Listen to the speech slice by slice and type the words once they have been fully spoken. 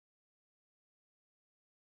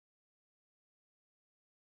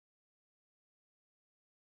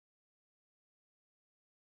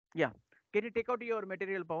Yeah. Can you take out your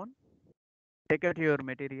material, Pawan? Take out your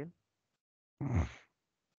material.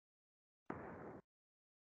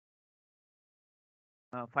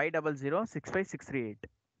 500 65638.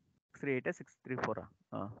 638 634.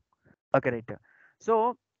 Okay, right.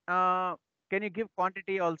 So, can you give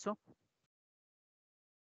quantity also?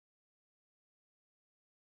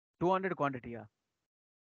 200 quantity.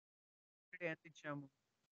 ఎంత ఇచ్చాము?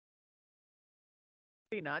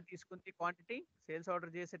 నా తీసుకుంది quantity sales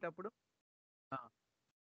order చేసేటప్పుడు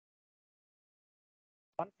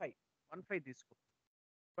 15 తీసుకో.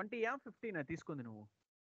 20యా 15 తీసుకుంది నువ్వు?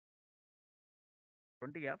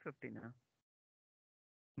 20యా 15?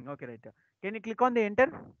 Okay, right. Can you click on the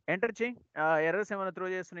enter? Enter చేయి. Errors ఏమైనా త్రో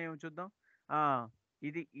చేస్తున్నాయేమో చూద్దాం.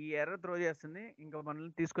 ఇది ఈ ఎర్రర్ త్రో చేస్తుంది, ఇంకా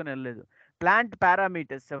మనల్ని తీసుకొని వెళ్ళలేదు. Plant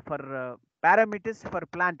parameters for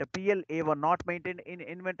plant PLA1 not maintain in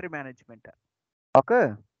inventory management. Okay.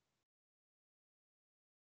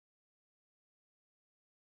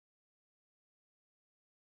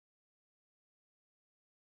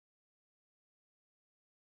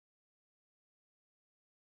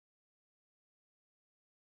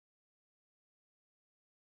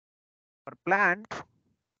 For plant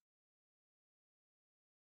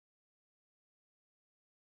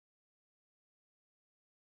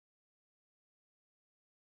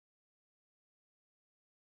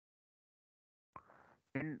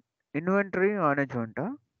inventory management.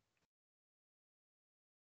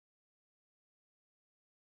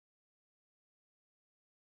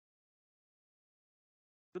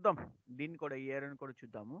 చూద్దాం, దీన్ని కూడా ఈ ఏరియాని కూడా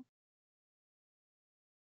చూద్దాము.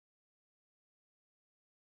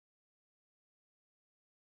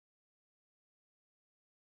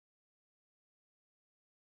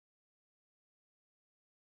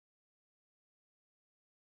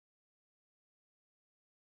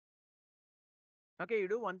 ఓకే,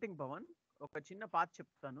 ఇడు వన్ థింగ్ పవన్, ఒక చిన్న పాత్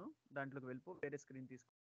చెప్తాను, దాంట్లోకి వెళ్ళిపో, వేరే స్క్రీన్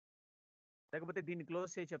తీసుకో, లేకపోతే దీన్ని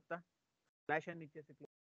క్లోజ్ చేసి చెప్తా. ఫ్లాష్ అని ఇచ్చేసి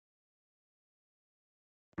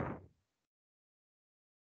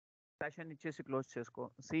ఫ్లాష్ అని ఇచ్చేసి క్లోజ్ చేసుకో.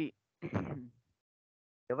 సి,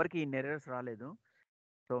 ఎవరికి ఇన్ని ఎర్రర్స్ రాలేదు,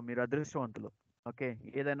 సో మీరు అదృష్టవంతులు. ఓకే,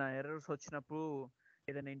 ఏదైనా ఎర్రర్స్ వచ్చినప్పుడు,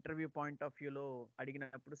 ఏదైనా ఇంటర్వ్యూ పాయింట్ ఆఫ్ వ్యూలో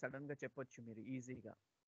అడిగినప్పుడు సడన్ గా చెప్పొచ్చు మీరు ఈజీగా.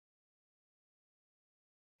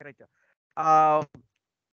 Right.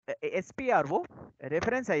 SPRO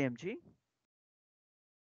reference IMG,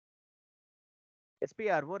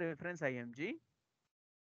 SPRO reference IMG,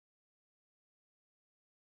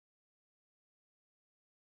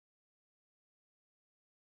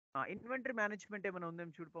 inventory management ఏమైనా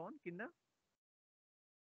ఉందేమో చూడు పవన్ కింద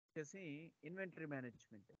వచ్చేసి inventory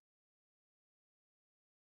management.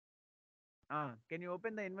 Can you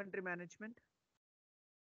open the inventory management?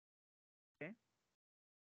 Okay,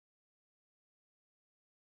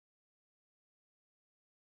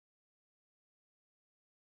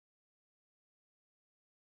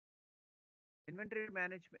 inventory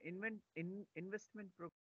management investment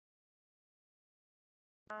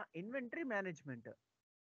inventory management.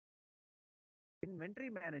 Inventory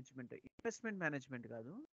management, investment management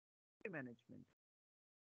కాదు, మేనేజ్మెంట్.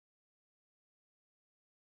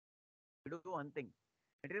 ఇప్పుడు వన్ థింగ్,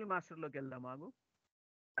 మెటీరియల్ మాస్టర్లోకి వెళ్దాం ఆగు.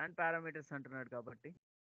 Plant parameters అంటున్నాడు కాబట్టి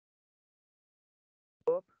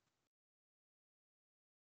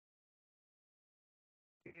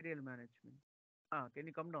material management. Can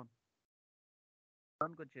you come down?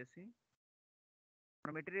 డౌన్కి వచ్చేసి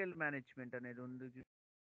మన మెటీరియల్ మేనేజ్మెంట్ అనేది ఉంది,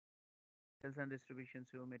 sales and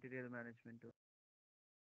distributions, material management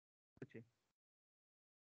వచ్చి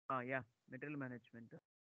yeah material management.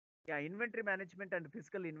 Yeah, inventory management and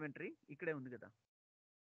physical inventory ఇక్కడే ఉంది కదా.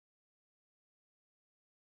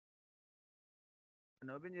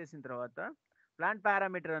 ఓపెన్ చేసిన తర్వాత ప్లాంట్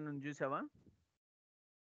పారామీటర్ అని చూసావా?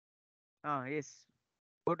 Yes,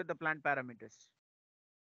 go to the plant parameters.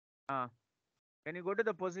 Can you go to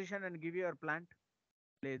the position and give your plant?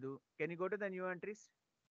 లేదు. Can you go to the new entries?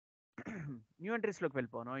 New entries లోకి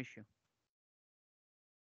వెళ్ళిపో, no issue.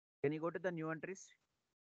 Can you go to the new entries?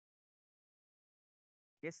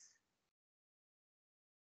 Yes.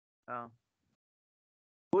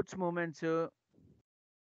 Goods movements,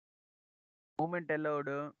 movement allowed.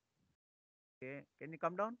 Okay, can you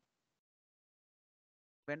come down?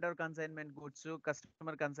 Vendor consignment goods,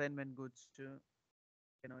 customer consignment goods,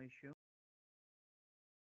 no issue.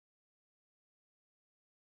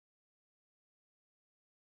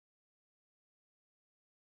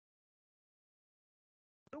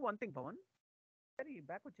 Do one thing, Pawan. సరే,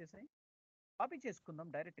 back వచ్చేసాయి, copy చేసుకుందాం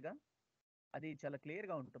డైరెక్ట్గా, అది చాలా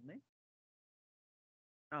క్లియర్గా ఉంటుంది.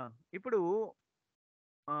 ఇప్పుడు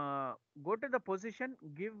go to the position,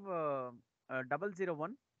 give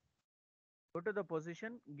 001. Go to the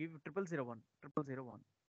position, give 0001.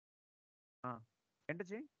 Enter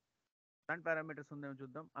చేయి. ప్లాంట్ పారామీటర్స్ ఉందేమో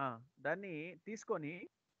చూద్దాం. దాన్ని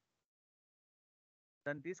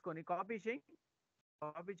తీసుకొని కాపీ చేయి.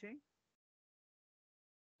 కాపీ చేయి.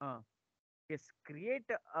 Yes,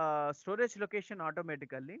 create storage location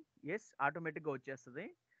automatically. Yes, ఆటోమేటిక్గా వచ్చేస్తుంది.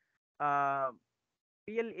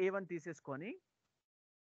 PLA1 తీసేసుకొని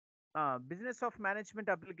business of management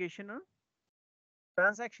application,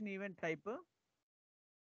 transaction event type,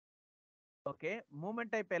 okay,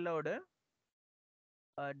 moment type allowed,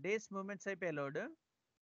 days moments type allowed,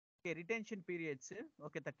 okay, retention periods,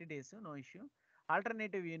 okay 30 days, no issue.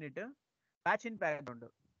 Alternative unit, batch in background,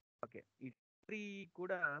 okay. ఈ 3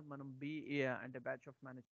 కూడా మనం అంటే batch of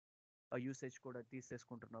manage usage కూడా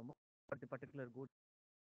తీసేసుకుంటున్నాము for the particular good.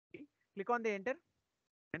 Click on the enter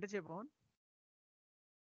చేయబోన్.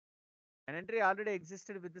 an entry already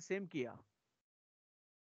existed with the same key.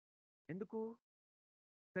 ఎందుకు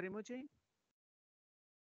remove చేయి.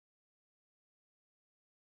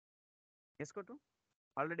 వేసుకోటు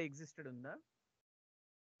already existed ఉందా?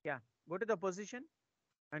 Yeah, go to the position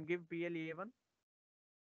and give PLA1.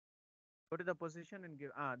 Go to the position and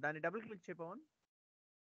give, దాన్ని double click చేయపవన్.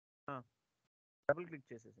 Double click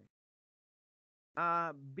చేసేసి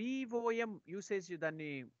BOM usage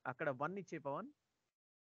దాన్ని అక్కడ 1 ఇచ్చే పవన్.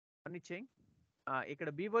 1 ఇచ్చేయి. ఇక్కడ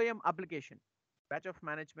BOM application, batch of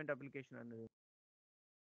management application అనేది.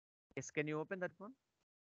 Yes, can you open that phone?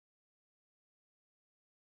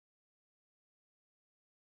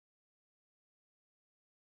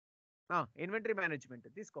 Inventory management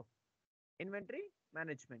తీసుకో. Inventory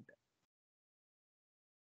management.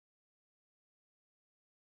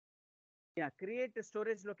 Yeah, create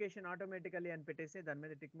storage location automatically అని పెట్టేసి దాని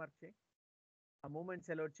మీద టిక్ మార్క్ చేయి. ఆ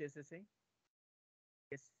మూమెంట్స్ అలౌట్ చేసేసి.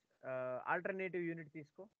 ఎస్, ఆల్టర్నేటివ్ యూనిట్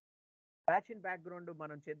తీసుకో. బ్యాచ్ ఇన్ బ్యాక్గ్రౌండ్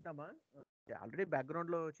మనం చేద్దామా? ఆల్రెడీ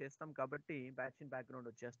బ్యాక్గ్రౌండ్లో చేస్తాం కాబట్టి బ్యాచ్ ఇన్ బ్యాక్గ్రౌండ్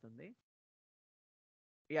వచ్చేస్తుంది.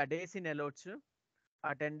 Yeah, days in అలౌట్స్,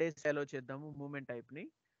 10 days allow చేద్దాము మూమెంట్ టైప్ని.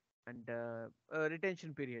 అండ్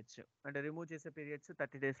రిటెన్షన్ పీరియడ్స్ అంటే రిమూవ్ చేసే పీరియడ్స్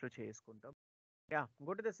 30 daysలో చేసుకుంటాం. Yeah,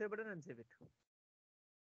 go to the save button and save it.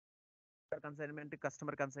 Consignment,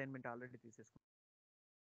 customer consignment already తీసేసుకుంటాం.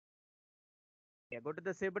 Go to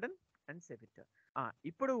the save button and save it.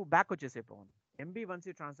 ఇప్పుడు back వచ్చేసే Pawan,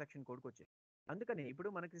 MB1C transaction కోడ్కి వచ్చే. అందుకని ఇప్పుడు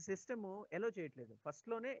మనకి సిస్టమ్ ఎలో చేయట్లేదు.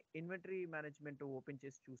 ఫస్ట్లోనే ఇన్వెంటరీ మేనేజ్మెంట్ ఓపెన్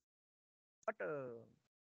చేసి చూసి బట్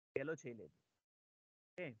ఎలో చేయలేదు.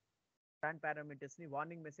 ఓకే, ప్లాంట్ పారామీటర్స్ని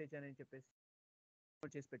వార్నింగ్ మెసేజ్ అని చెప్పేసి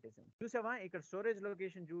చేసి పెట్టేసాం. చూసావా, ఇక్కడ స్టోరేజ్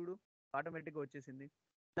లొకేషన్ చూడు, ఆటోమేటిక్గా వచ్చేసింది.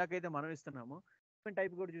 నాకైతే మనం ఇస్తున్నాము.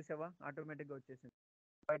 టైప్ కూడా చూసావా, ఆటోమేటిక్గా వచ్చేసింది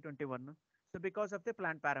 521. So because of the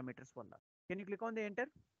plant parameters వల్ల. Can you click on the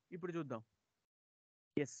enter? ఇప్పుడు చూద్దాం.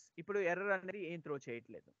 ఎస్, ఇప్పుడు ఎర్రర్ అనేది ఏం త్రో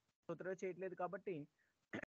చేయట్లేదు. సో త్రో చేయట్లేదు కాబట్టి